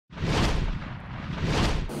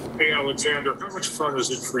Hey, Alexander, how much fun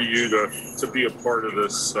is it for you to be a part of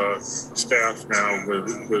this staff now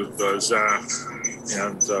with Zach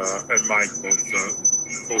and Mike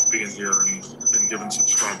both being here and giving some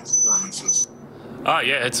strong performances?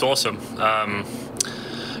 Yeah, it's awesome.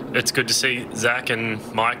 It's good to see Zach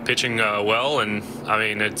and Mike pitching well, and I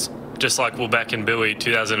mean, it's just like we're back in Bowie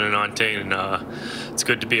 2019, and it's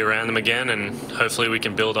good to be around them again, and hopefully we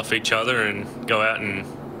can build off each other and go out and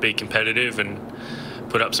be competitive and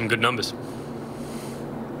put up some good numbers.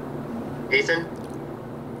 Ethan?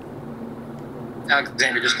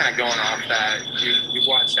 Alexander, just kind of going off that, you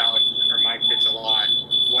watched Alex or Mike pitch a lot.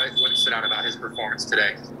 What stood out about his performance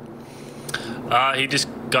today? He just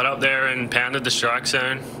got up there and pounded the strike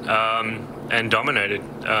zone and dominated.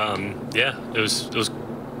 Yeah, it was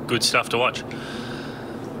good stuff to watch.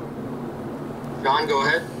 John, go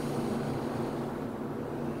ahead.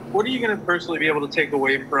 What are you going to personally be able to take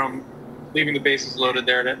away from leaving the bases loaded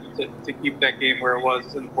there to keep that game where it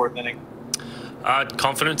was in the fourth inning?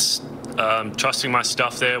 Confidence, trusting my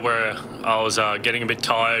stuff there where I was getting a bit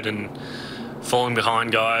tired and falling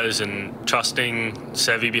behind guys, and trusting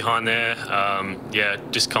Sevy behind there. Yeah,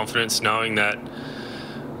 just confidence, knowing that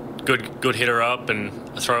good hitter up and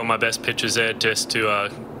throwing my best pitches there just to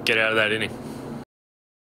get out of that inning.